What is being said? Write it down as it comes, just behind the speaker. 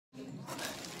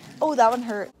Oh, that one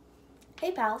hurt.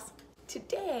 Hey pals,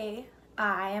 today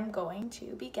I am going to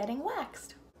be getting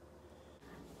waxed.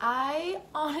 I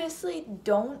honestly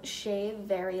don't shave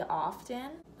very often,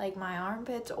 like my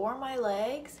armpits or my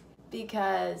legs,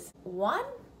 because one,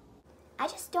 I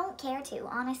just don't care to,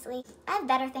 honestly. I have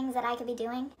better things that I could be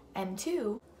doing. and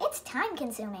two, It's time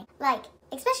consuming. Like,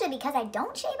 especially because I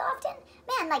don't shave often.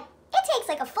 Man, like, it takes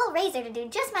like a full razor to do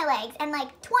just my legs and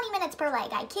like 20 minutes per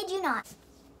leg. I kid you not.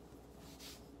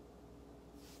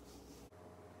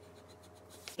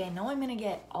 I know I'm gonna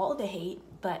get all the hate,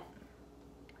 but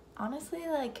honestly,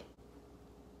 like,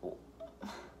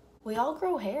 we all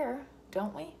grow hair,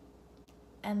 don't we?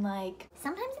 And like,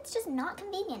 Sometimes it's just not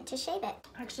convenient to shave it.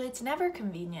 actually it's never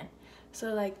convenient.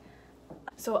 So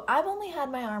I've only had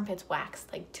my armpits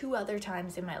waxed like 2 other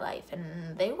times in my life,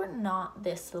 and they were not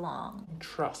this long.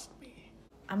 Trust me.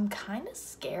 I'm kind of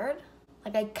scared.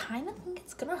 Like, I kind of think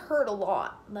it's gonna hurt a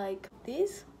lot. Like,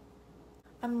 these,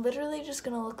 I'm literally just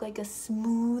gonna look like a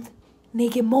smooth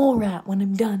naked mole rat when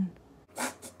I'm done.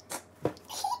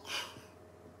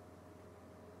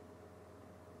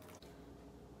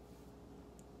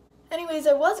 Anyways,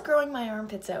 I was growing my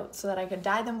armpits out so that I could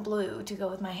dye them blue to go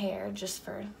with my hair just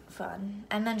for fun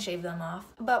and then shave them off.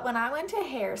 But when I went to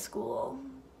hair school,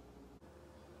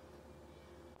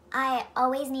 I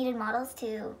always needed models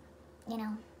to, you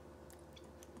know,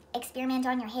 experiment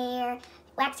on your hair,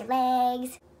 wax your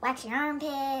legs, wax your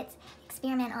armpits,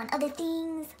 experiment on other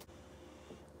things.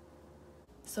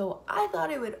 so I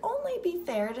thought it would only be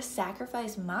fair to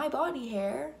sacrifice my body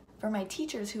hair for my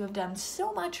teachers who have done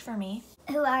so much for me.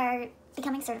 Who are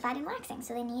becoming certified in waxing,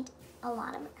 so they need a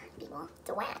lot of people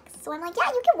to wax. So I'm like,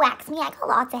 yeah, you can wax me. I got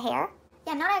lots of hair.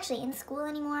 Yeah, I'm not actually in school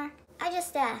anymore. I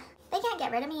just, they can't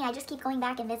get rid of me. I just keep going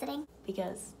back and visiting.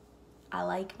 Because I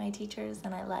like my teachers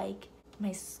and I like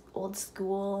my old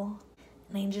school,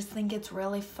 and I just think it's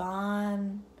really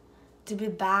fun to be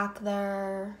back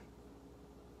there.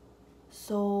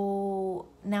 So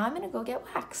now I'm gonna go get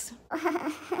waxed.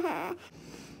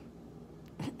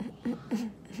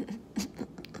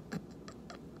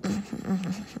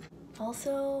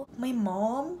 Also, my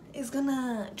mom is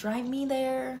gonna drive me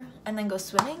there and then go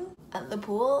swimming at the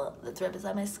pool that's right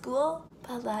beside my school.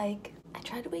 But like, I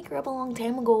tried to wake her up a long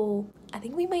time ago. I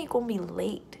think we might gonna be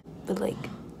late, but like,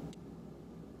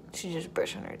 she's just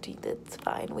brushing her teeth. It's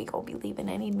fine. We gonna be leaving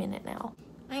any minute now.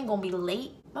 I ain't gonna be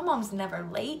late. My mom's never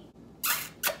late.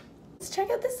 Let's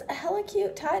check out this hella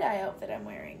cute tie-dye outfit I'm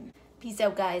wearing. Peace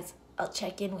out, guys. I'll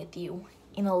check in with you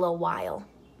in a little while.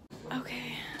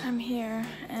 Okay, I'm here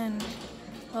and,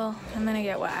 well, I'm gonna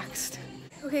get waxed.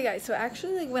 Okay guys, so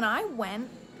actually like when I went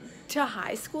to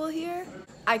high school here,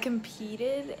 I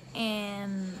competed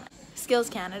in Skills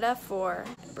Canada for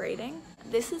braiding.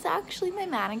 This is actually my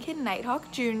mannequin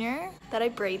Nighthawk Jr. that I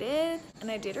braided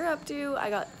and I did her updo. I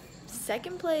got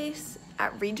 2nd place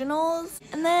at regionals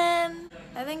and then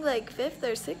I think like 5th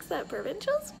or 6th at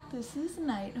provincials. This is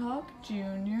Nighthawk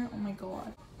Jr. Oh my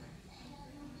god.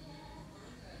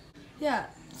 Yeah,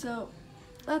 so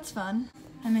that's fun.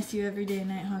 I miss you every day,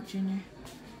 Nighthawk Jr.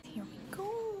 Here we go.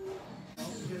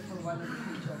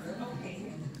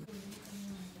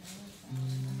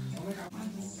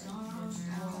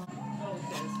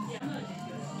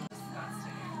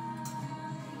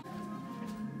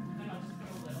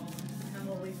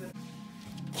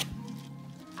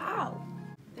 Ow.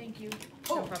 Thank you.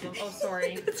 No problem. Oh,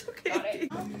 sorry. It's okay.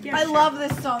 Got it. Yeah, I sure. love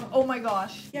this song. Oh my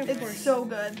gosh. Yeah, of it's course. so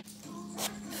good.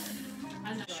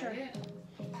 I'm not sure.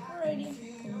 Alrighty.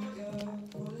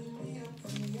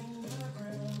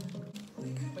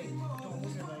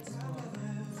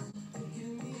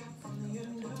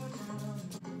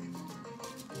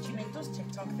 Did you make those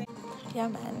TikTok things? Yeah,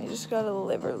 man, you just gotta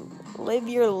live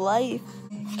your life.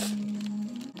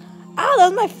 Ow,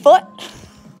 that was my foot.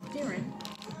 Darren,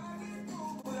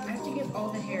 I have to get all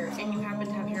the hair, and you happen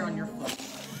to have hair on your foot.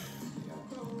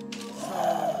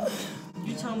 So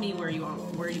you tell me where you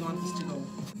want this to go.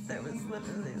 There was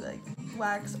literally like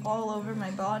wax all over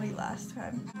my body last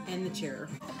time. And the chair.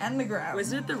 And the ground.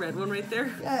 Wasn't it the red one right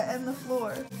there? Yeah, and the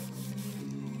floor.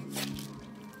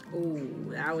 Oh,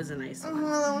 that was a nice one.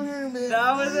 That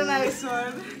That was a nice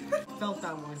one. Felt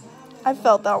that one. I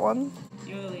felt that one.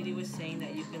 You know, the lady was saying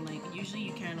that you can, like, usually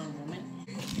you can on women.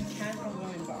 You can on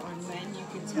women, but on men you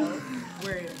can tell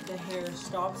where the hair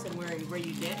stops and where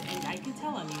you did, and I can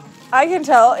tell on you. I can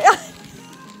tell, yeah.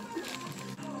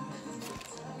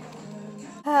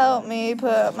 Help me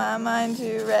put my mind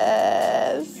to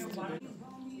rest.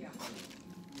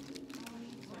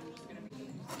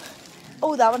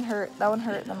 Oh, that one hurt. That one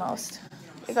hurt the most.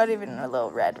 It got even a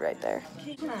little red right there.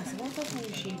 When's the last time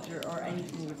you shaved or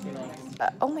anything with your legs?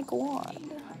 Oh my god.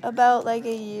 about like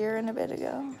a year and a bit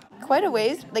ago. Quite a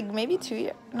ways, like maybe 2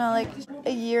 years, no, like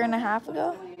a year and a half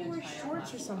ago. You wear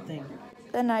shorts or something.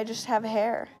 Then I just have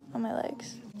hair on my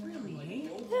legs. Really?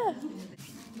 Yeah.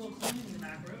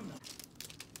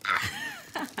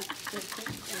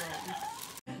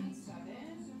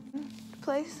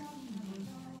 Place?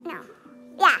 No.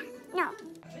 Yeah, no.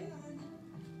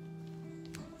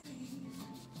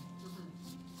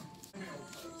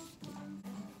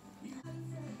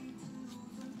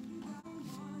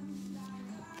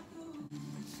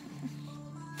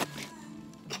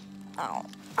 Oh.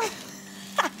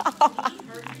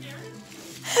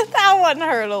 That one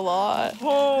hurt a lot.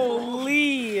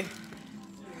 Holy.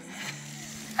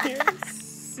 You're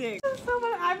sick.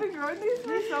 I've been growing these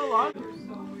for so long.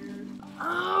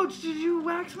 Ouch, did you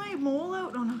wax my mole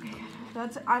out? Oh no, okay.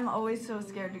 I'm always so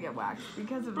scared to get waxed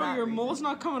because of Bro, that your reason. mole's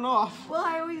not coming off. Well,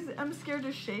 I'm scared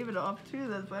to shave it off too.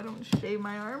 That's why I don't shave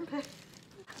my armpit.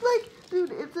 Like,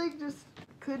 dude, it's like just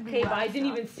could be. Okay, but I waxed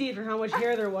didn't off. even see it for how much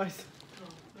hair there was.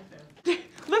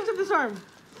 Lift up this arm.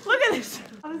 Look at this.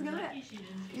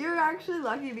 You're actually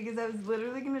lucky because I was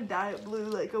literally gonna dye it blue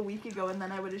like a week ago, and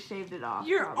then I would have shaved it off.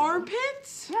 Your probably.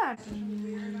 armpits? Yeah.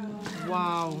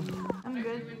 Wow. I'm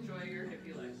good.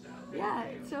 Yeah,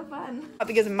 it's so fun.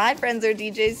 Because my friends are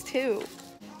DJs too.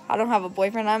 I don't have a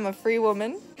boyfriend, I'm a free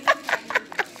woman.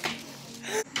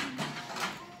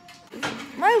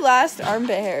 My last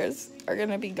armpit hairs are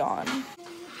gonna be gone.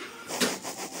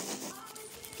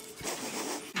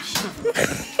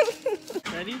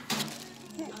 Ready?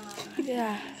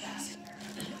 Yeah.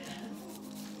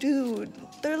 Dude,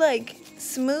 they're like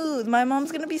smooth. My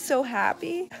mom's gonna be so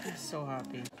happy. I'm so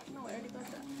happy. No, I already got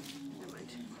that. Never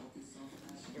mind.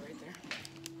 You're right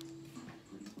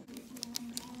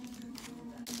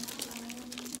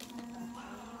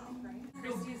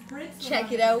there.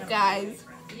 Check it out, guys.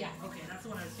 Yeah, okay, that's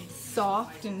what I was thinking.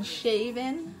 Soft and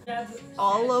shaven.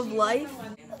 All of life.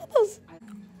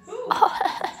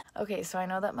 Okay, so I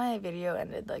know that my video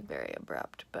ended like very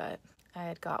abrupt, but I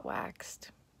had got waxed.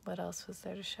 What else was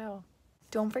there to show?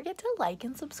 Don't forget to like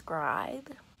and subscribe,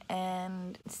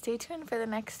 and stay tuned for the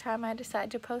next time I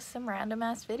decide to post some random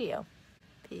ass video.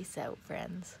 Peace out,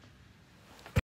 friends.